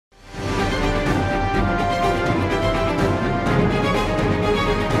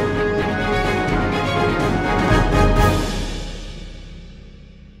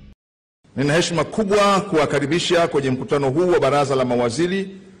Nina heshima kubwa kuwakaribisha kwenye mkutano huu wa Baraza la Mawaziri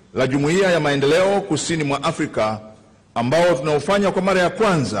la Jumuiya ya Maendeleo Kusini mwa Afrika ambao tunaofanya kwa mara ya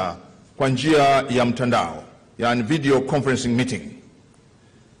kwanza kwa njia ya mtandao, yani video conferencing meeting.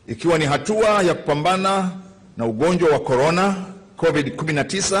 Ikiwa ni hatua ya kupambana na ugonjwa wa corona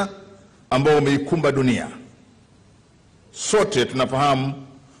COVID-19 ambao umeikumba dunia. Sote tunafahamu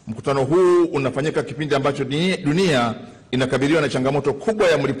mkutano huu unafanyika kipindi ambacho dunia inakabiliwa na changamoto kubwa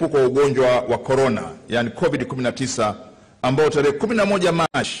ya mlipuko wa ugonjwa wa corona, yani COVID-19, ambao tarehe 11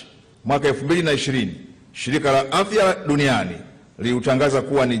 Machi mwaka 2020 Shirika la Afya Duniani liliutangaza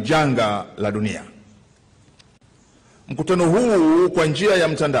kuwa ni janga la dunia. Mkutano huu kwa njia ya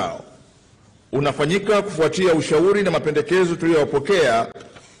mtandao unafanyika kufuatia ushauri na mapendekezo tuliyopokea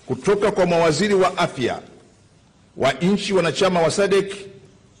kutoka kwa mawaziri wa afya wa nchi wanachama wa SADC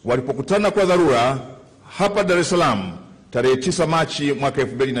walipokutana kwa dharura hapa Dar es Salaam tarehe 9 Machi mwaka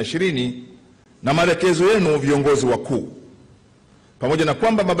 2020, na maelekezo yenu viongozi wakuu. Pamoja na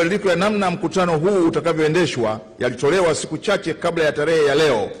kwamba mabadiliko ya namna mkutano huu utakavyoendeshwa yalitolewa siku chache kabla ya tarehe ya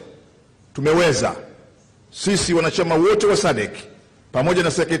leo, tumeweza sisi wanachama wote wa SADC pamoja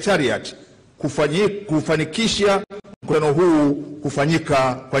na Secretariat kufanikisha mkutano huu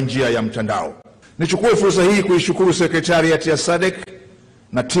kufanyika kwa njia ya mtandao. Nichukue fursa hii kuishukuru Secretariat ya SADC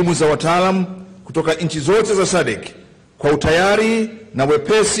na timu za wataalamu kutoka nchi zote za SADC kwa utayari na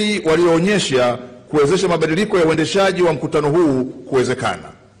wepesi walioonyesha kuwezesha mabadiliko ya uendeshaji wa mkutano huu kuwezekana.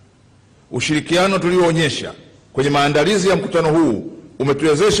 Ushirikiano tulioonyesha kwenye maandalizi ya mkutano huu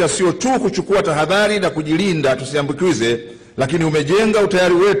umetuwezesha sio tu kuchukua tahadhari na kujilinda tusiambukize, lakini umejenga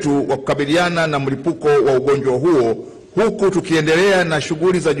utayari wetu wa kukabiliana na mlipuko wa ugonjwa huo, huku tukiendelea na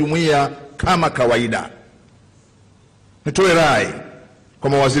shughuli za jumuiya kama kawaida. Nitoe rai kwa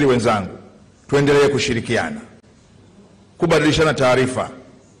mawaziri wenzangu, tuendelee kushirikiana, kubadilishana taarifa,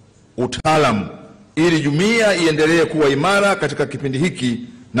 utaalamu, ili jumuiya iendelee kuwa imara katika kipindi hiki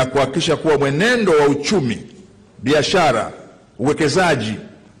na kuhakikisha kuwa mwenendo wa uchumi, biashara, uwekezaji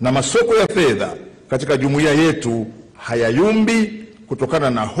na masoko ya fedha katika jumuiya yetu hayayumbi kutokana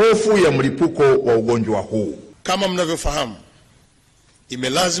na hofu ya mlipuko wa ugonjwa huu. Kama mnavyofahamu,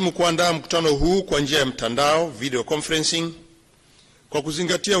 imelazimu kuandaa mkutano huu kwa njia ya mtandao, video conferencing, kwa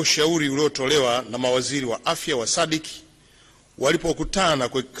kuzingatia ushauri uliotolewa na mawaziri wa afya wa SADC walipokutana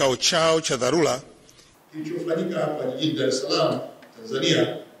kwa kikao chao cha dharura kilichofanyika hapa jijini Dar es Salaam,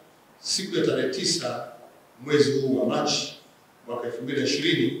 Tanzania, siku ya tarehe 9 mwezi huu wa Machi mwaka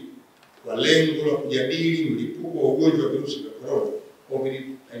 2020 kwa lengo la kujadili mlipuko wa ugonjwa wa virusi vya corona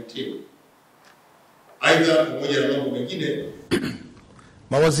COVID-19. Aidha, pamoja na mambo mengine,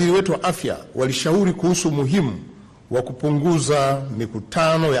 mawaziri wetu wa afya walishauri kuhusu umuhimu wa kupunguza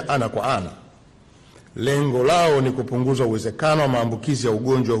mikutano ya ana kwa ana. Lengo lao ni kupunguza uwezekano wa maambukizi ya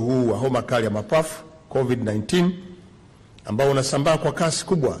ugonjwa huu wa homa kali ya mapafu COVID-19 ambao unasambaa kwa kasi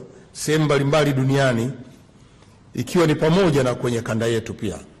kubwa sehemu mbalimbali duniani, ikiwa ni pamoja na kwenye kanda yetu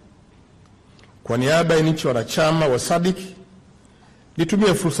pia. Kwa niaba ya nchi wanachama wa SADC,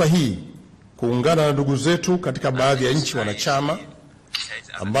 nitumie fursa hii kuungana na ndugu zetu katika baadhi ya nchi wanachama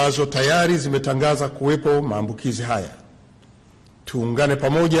ambazo tayari zimetangaza kuwepo maambukizi haya. Tuungane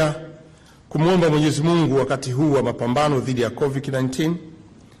pamoja kumwomba Mwenyezi Mungu wakati huu wa mapambano dhidi ya COVID-19,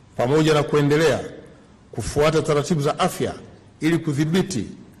 pamoja na kuendelea kufuata taratibu za afya ili kudhibiti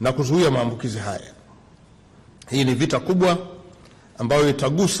na kuzuia maambukizi haya. Hii ni vita kubwa ambayo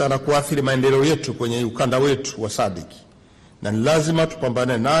itagusa na kuathiri maendeleo yetu kwenye ukanda wetu wa SADC, na ni lazima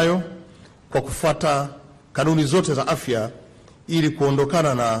tupambane nayo kwa kufuata kanuni zote za afya ili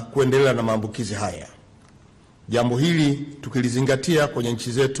kuondokana na kuendelea na maambukizi haya. Jambo hili tukilizingatia kwenye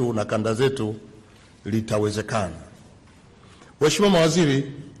nchi zetu na kanda zetu litawezekana. Waheshimiwa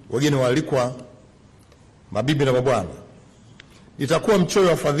mawaziri, wageni waalikwa, mabibi na mabwana, nitakuwa mchoyo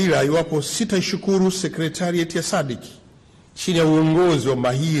wa fadhila iwapo sitaishukuru Secretariat ya SADC chini ya uongozi wa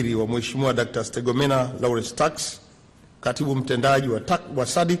mahiri wa Mheshimiwa Dr. Stegomena Lawrence Tax, katibu mtendaji wa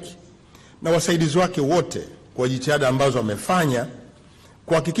SADC, na wasaidizi wake wote kwa jitihada ambazo wamefanya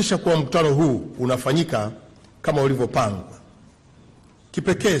kuhakikisha kuwa mkutano huu unafanyika kama ulivyopangwa.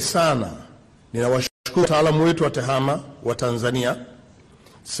 Kipekee sana ninawashukuru wataalamu wetu wa TEHAMA wa Tanzania,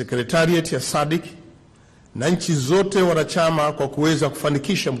 Secretariat ya SADC na nchi zote wanachama kwa kuweza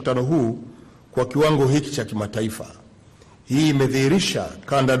kufanikisha mkutano huu kwa kiwango hiki cha kimataifa. Hii imedhihirisha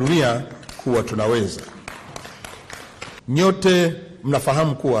kanda dunia kuwa tunaweza. Nyote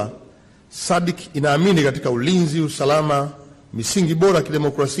mnafahamu kuwa SADC inaamini katika ulinzi, usalama, misingi bora ya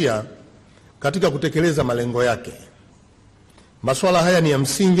kidemokrasia katika kutekeleza malengo yake. Masuala haya ni ya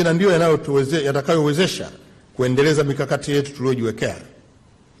msingi na ndio yatakayowezesha kuendeleza mikakati yetu tuliyojiwekea.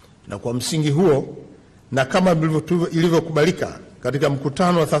 Na kwa msingi huo, na kama ilivyokubalika katika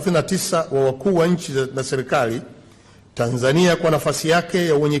mkutano wa 39 wa wakuu wa nchi na serikali, Tanzania kwa nafasi yake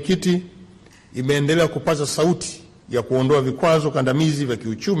ya uwenyekiti imeendelea kupaza sauti ya kuondoa vikwazo kandamizi vya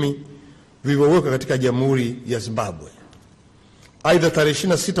kiuchumi vilivyowekwa katika Jamhuri ya Zimbabwe. Aidha, tarehe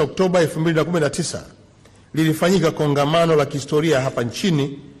 26 Oktoba 2019 lilifanyika kongamano la kihistoria hapa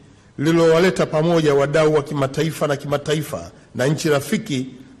nchini lililowaleta pamoja wadau wa kimataifa na nchi rafiki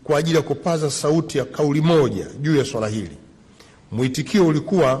kwa ajili ya kupaza sauti ya kauli moja juu ya swala hili. Mwitikio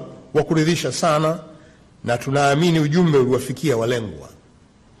ulikuwa wa kuridhisha sana na tunaamini ujumbe uliwafikia walengwa.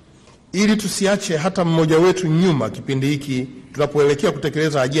 Ili tusiache hata mmoja wetu nyuma kipindi hiki tunapoelekea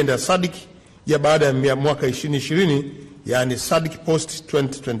kutekeleza ajenda ya SADC ya baada ya mwaka 2020, yani SADC post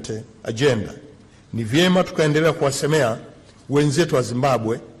 2020 agenda, ni vyema tukaendelea kuwasemea wenzetu wa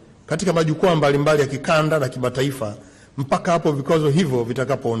Zimbabwe katika majukwaa mbalimbali ya kikanda na kimataifa mpaka hapo vikwazo hivyo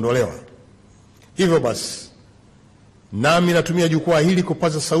vitakapoondolewa. Hivyo basi, nami natumia jukwaa hili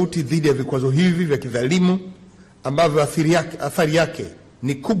kupaza sauti dhidi ya vikwazo hivi vya kidhalimu ambavyo athari yake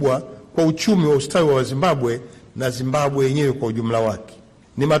ni kubwa kwa uchumi wa ustawi wa Zimbabwe na Zimbabwe yenyewe kwa ujumla wake.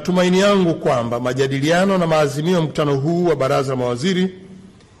 Ni matumaini yangu kwamba majadiliano na maazimio ya mkutano huu wa Baraza la Mawaziri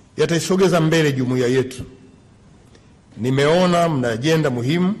yataisogeza mbele jumuiya yetu. Nimeona mna ajenda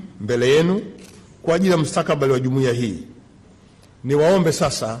muhimu mbele yenu kwa ajili ya mustakabali wa jumuiya hii. Niwaombe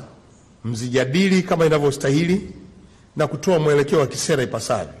sasa mzijadili kama inavyostahili na kutoa mwelekeo wa kisera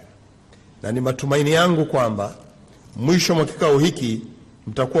ipasavyo. Na ni matumaini yangu kwamba mwisho wa kikao hiki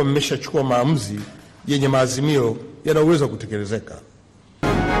mtakuwa mmeshachukua maamuzi yenye maazimio yanayoweza kutekelezeka.